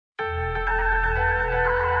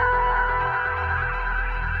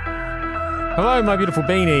Hello, my beautiful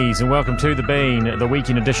beanies, and welcome to The Bean, the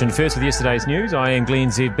weekend edition. First with yesterday's news, I am Glenn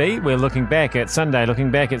ZB. We're looking back at Sunday,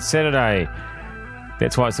 looking back at Saturday.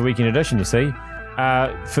 That's why it's the weekend edition, you see.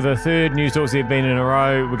 For the third news talks there have been in a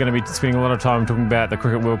row, we're going to be spending a lot of time talking about the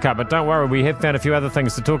Cricket World Cup. But don't worry, we have found a few other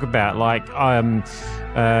things to talk about, like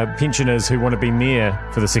pensioners who want to be mayor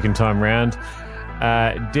for the second time round.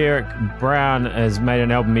 Derek Brown has made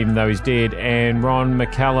an album even though he's dead, and Ron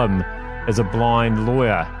McCallum is a blind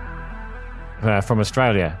lawyer from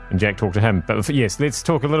Australia, and Jack talked to him. But yes, let's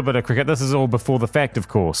talk a little bit of cricket. This is all before the fact, of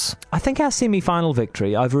course. I think our semi-final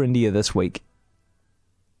victory over India this week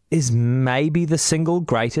is maybe the single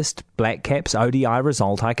greatest Black Caps ODI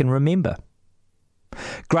result I can remember.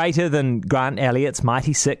 Greater than Grant Elliott's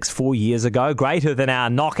mighty six 4 years ago, greater than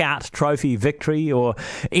our knockout trophy victory or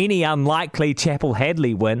any unlikely Chapel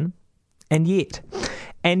Hadley win. And yet,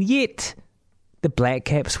 the Black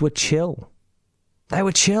Caps were chill. They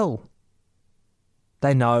were chill.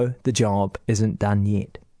 They know the job isn't done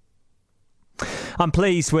yet. I'm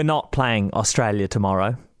pleased we're not playing Australia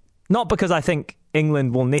tomorrow. Not because I think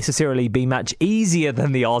England will necessarily be much easier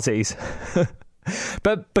than the Aussies.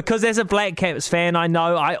 But because as a Black Caps fan, I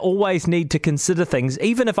know I always need to consider things,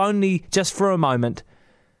 even if only just for a moment,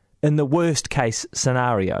 in the worst case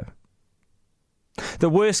scenario. The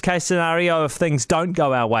worst case scenario if things don't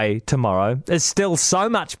go our way tomorrow is still so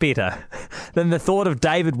much better than the thought of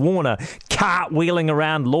David Warner cartwheeling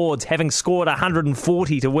around Lords having scored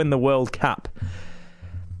 140 to win the World Cup.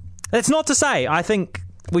 That's not to say I think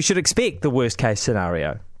we should expect the worst case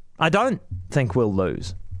scenario. I don't think we'll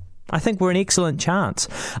lose. I think we're an excellent chance.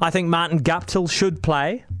 I think Martin Guptill should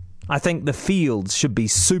play. I think the fields should be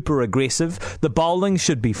super aggressive. The bowling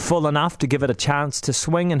should be full enough to give it a chance to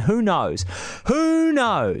swing. And who knows?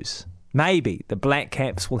 Maybe the Black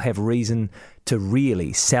Caps will have reason to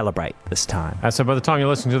really celebrate this time. So by the time you're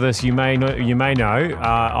listening to this, you may know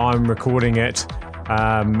I'm recording it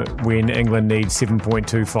when England needs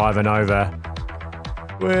 7.25 and over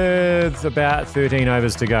with about 13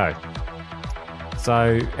 overs to go.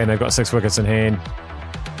 So, and they've got 6 wickets in hand.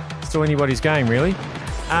 Still anybody's game, really.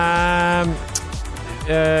 But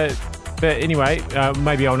anyway,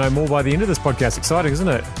 maybe I'll know more by the end of this podcast. Exciting, isn't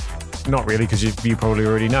it? Not really, because you probably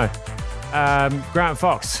already know. Grant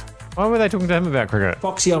Fox. Why were they talking to him about cricket?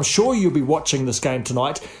 Foxy, I'm sure you'll be watching this game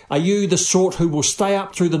tonight. Are you the sort who will stay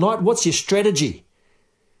up through the night? What's your strategy?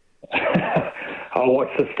 I'll watch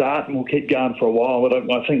the start and we'll keep going for a while. But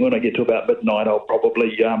I think when I get to about midnight, I'll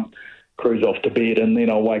probably cruise off to bed, and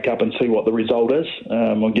then I'll wake up and see what the result is.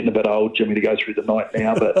 I'm getting a bit old, Jimmy, to go through the night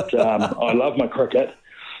now, but I love my cricket,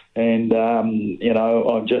 and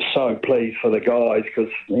I'm just so pleased for the guys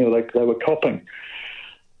because they were copping,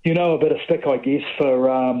 a bit of stick, I guess, for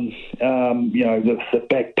the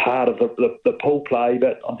back part of the pool play.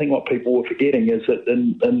 But I think what people were forgetting is that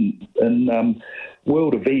in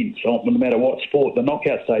world events, no matter what sport, the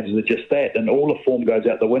knockout stages are just that, and all the form goes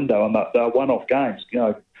out the window, and they're one-off games.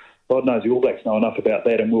 God knows the All Blacks know enough about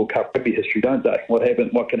that in World Cup rugby history, don't they?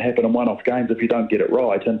 What can happen in one-off games if you don't get it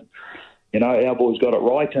right? And, our boys got it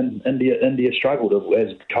right, and India struggled.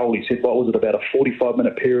 As Coley said, what was it, about a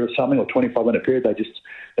 45-minute period or something, or 25-minute period? They just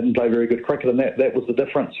didn't play very good cricket, and that was the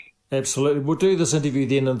difference. Absolutely. We'll do this interview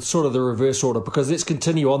then in sort of the reverse order, because let's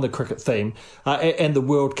continue on the cricket theme and the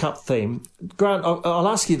World Cup theme. Grant, I'll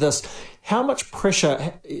ask you this. How much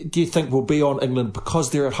pressure do you think will be on England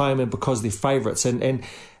because they're at home and because they're favourites? And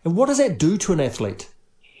what does that do to an athlete?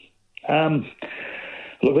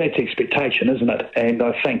 Look, that's expectation, isn't it? And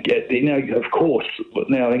I think, of course,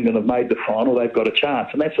 now England have made the final, they've got a chance.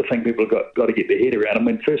 And that's the thing people have got to get their head around. I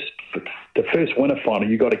mean, the first winner final,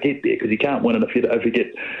 you've got to get there, because you can't win it if you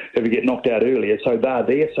get knocked out earlier. So they're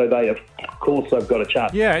there, so of course they've got a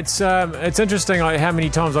chance. Yeah, it's interesting how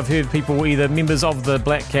many times I've heard people, either members of the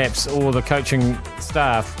Black Caps or the coaching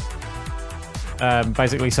staff,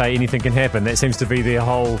 basically say anything can happen. That seems to be their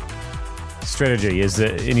whole strategy, is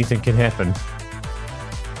that anything can happen.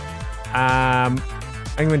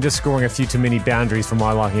 England just scoring a few too many boundaries for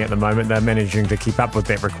my liking at the moment. They're managing to keep up with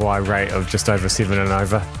that required rate of just over 7 and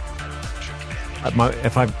over.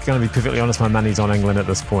 If I'm going to be perfectly honest, my money's on England at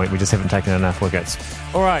this point. We just haven't taken enough wickets.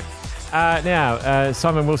 All right. Now,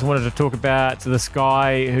 Simon Wilson wanted to talk about this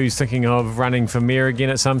guy who's thinking of running for mayor again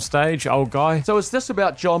at some stage, old guy. So is this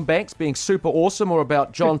about John Banks being super awesome, or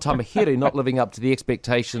about John Tamahere not living up to the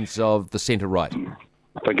expectations of the centre-right?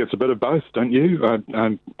 I think it's a bit of both, don't you?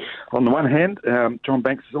 On the one hand, John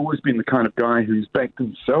Banks has always been the kind of guy who's backed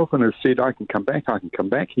himself and has said, I can come back.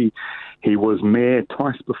 He was mayor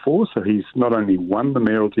twice before, so he's not only won the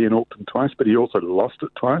mayoralty in Auckland twice, but he also lost it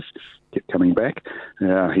twice. kept coming back.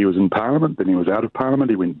 He was in Parliament, then he was out of Parliament,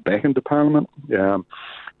 he went back into Parliament.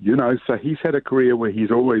 So he's had a career where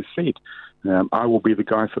he's always said, I will be the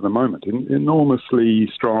guy for the moment. Enormously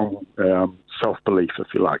strong self-belief, if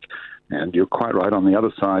you like. And you're quite right, on the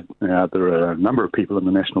other side, there are a number of people in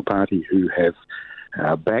the National Party who have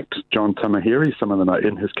backed John Tamahiri. Some of them are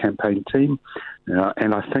in his campaign team.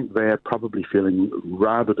 And I think they're probably feeling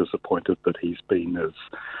rather disappointed that he's been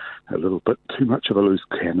a little bit too much of a loose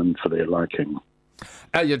cannon for their liking.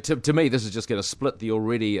 To me, this is just going to split the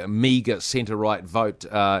already meagre centre-right vote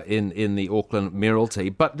in the Auckland mayoralty.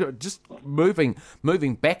 But just moving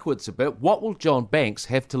backwards a bit, what will John Banks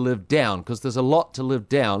have to live down? Because there's a lot to live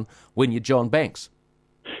down when you're John Banks.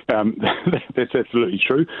 That's absolutely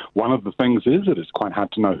true. One of the things is that it's quite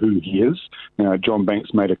hard to know who he is. John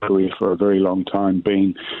Banks made a career for a very long time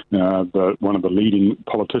being one of the leading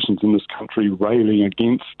politicians in this country railing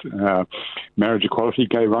against marriage equality,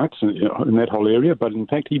 gay rights in that whole area. But in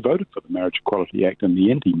fact, he voted for the Marriage Equality Act in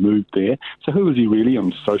the end. He moved there. So who is he really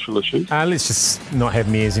on social issues? Let's just not have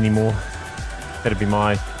mayors anymore. That'd be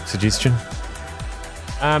my suggestion.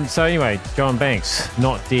 So anyway, John Banks,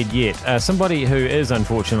 not dead yet. Somebody who is,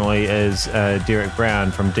 unfortunately, is Derek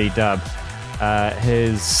Brown from D-Dub.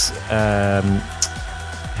 His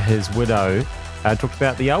widow talked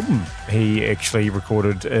about the album he actually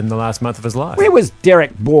recorded in the last month of his life. Where was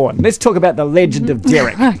Derek born? Let's talk about the legend of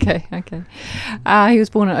Derek. Okay. He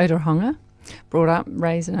was born in Otaronga, brought up,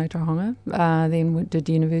 raised in Otaronga, then did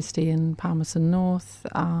university in Palmerston North,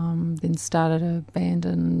 then started a band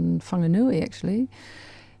in Whanganui, actually.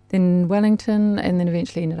 Then Wellington, and then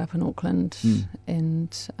eventually ended up in Auckland and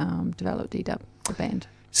developed D-Dub, the band.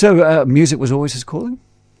 So music was always his calling?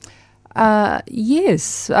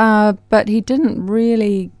 Yes, but he didn't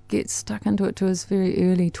really get stuck into it to his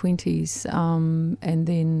very early 20s, and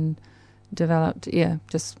then developed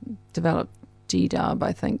D-Dub,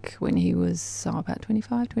 I think, when he was about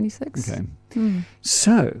 25, 26. Okay.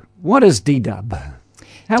 So, what is D-Dub?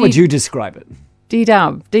 How would you describe it?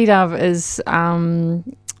 D-Dub is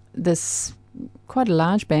this quite a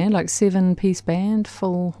large band, like 7-piece band,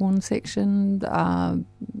 full horn section,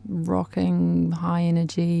 rocking, high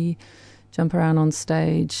energy, jump around on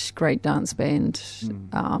stage, great dance band,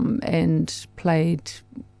 and played,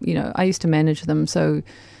 I used to manage them, so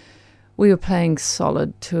we were playing wow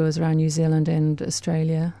tours around New Zealand and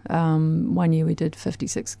Australia. One year we did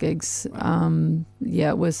 56 gigs.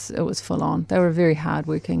 It was full on. They were a very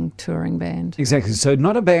hard-working touring band. Exactly. So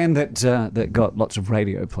not a band that got lots of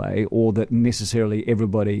radio play or that necessarily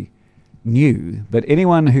everybody knew, but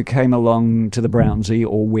anyone who came along to the Brownsy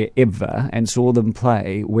or wherever and saw them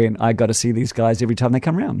play when I got to see these guys every time they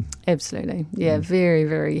come round. Absolutely. Yeah, very,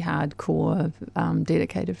 very hardcore,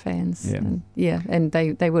 dedicated fans. Yeah. And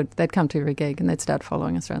they'd come to every gig and they'd start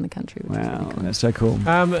following us around the country. Which Wow, was really cool. that's so cool.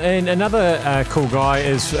 And another cool guy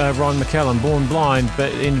is Ron McCallum, born blind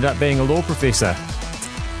but ended up being a law professor.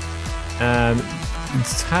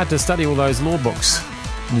 It's hard to study all those law books.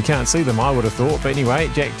 You can't see them, I would have thought. But anyway,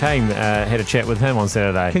 Jack Tame had a chat with him on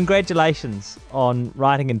Saturday. Congratulations on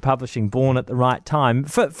writing and publishing Born at the Right Time.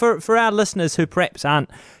 For our listeners who perhaps aren't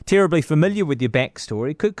terribly familiar with your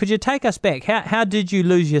backstory, could you take us back? How did you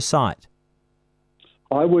lose your sight?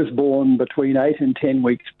 I was born between 8 and 10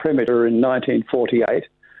 weeks premature in 1948,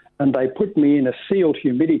 and they put me in a sealed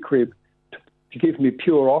humidicrib to give me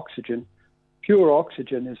pure oxygen. Pure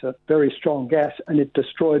oxygen is a very strong gas, and it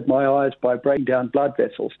destroyed my eyes by breaking down blood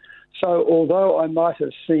vessels. So although I might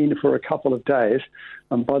have seen for a couple of days,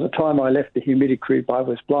 by the time I left the humidicrib, I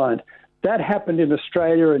was blind. That happened in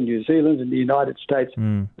Australia and New Zealand and the United States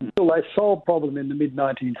until they solved the problem in the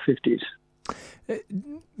mid-1950s.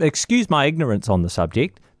 Excuse my ignorance on the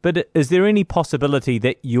subject, but is there any possibility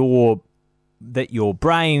that your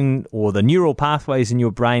brain or the neural pathways in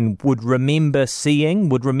your brain would remember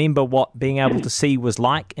what being able to see was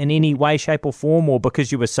like in any way, shape or form, or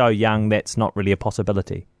because you were so young that's not really a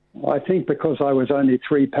possibility? I think because I was only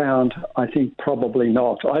 3 pound, I think probably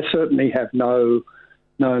not. I certainly have no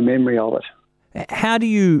memory of it. How do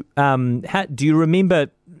you remember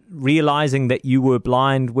realising that you were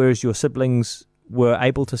blind whereas your siblings were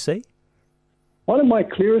able to see? One of my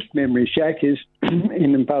clearest memories, Jack, is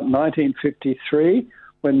in about 1953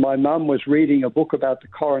 when my mum was reading a book about the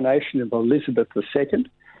coronation of Elizabeth II,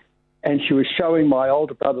 and she was showing my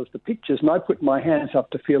older brothers the pictures, and I put my hands up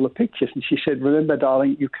to feel the pictures, and she said, "Remember,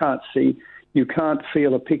 darling, you can't see, you can't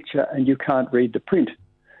feel a picture, and you can't read the print."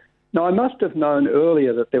 Now, I must have known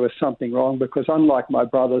earlier that there was something wrong because, unlike my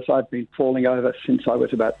brothers, I'd been falling over since I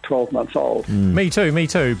was about 12 months old. Me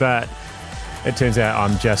too, but it turns out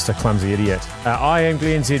I'm just a clumsy idiot. I am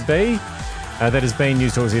Glenn ZB. That has been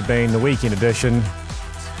News Talk ZB, the weekend edition.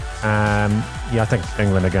 I think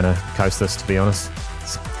England are going to coast this, to be honest.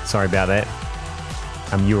 Sorry about that.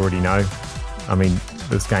 You already know. I mean,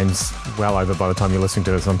 this game's well over by the time you're listening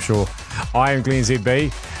to this, I'm sure. I am Glenn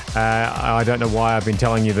ZB. I don't know why I've been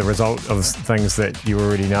telling you the result of things that you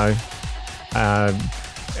already know.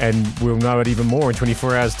 And we'll know it even more in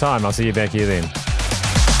 24 hours' time. I'll see you back here then.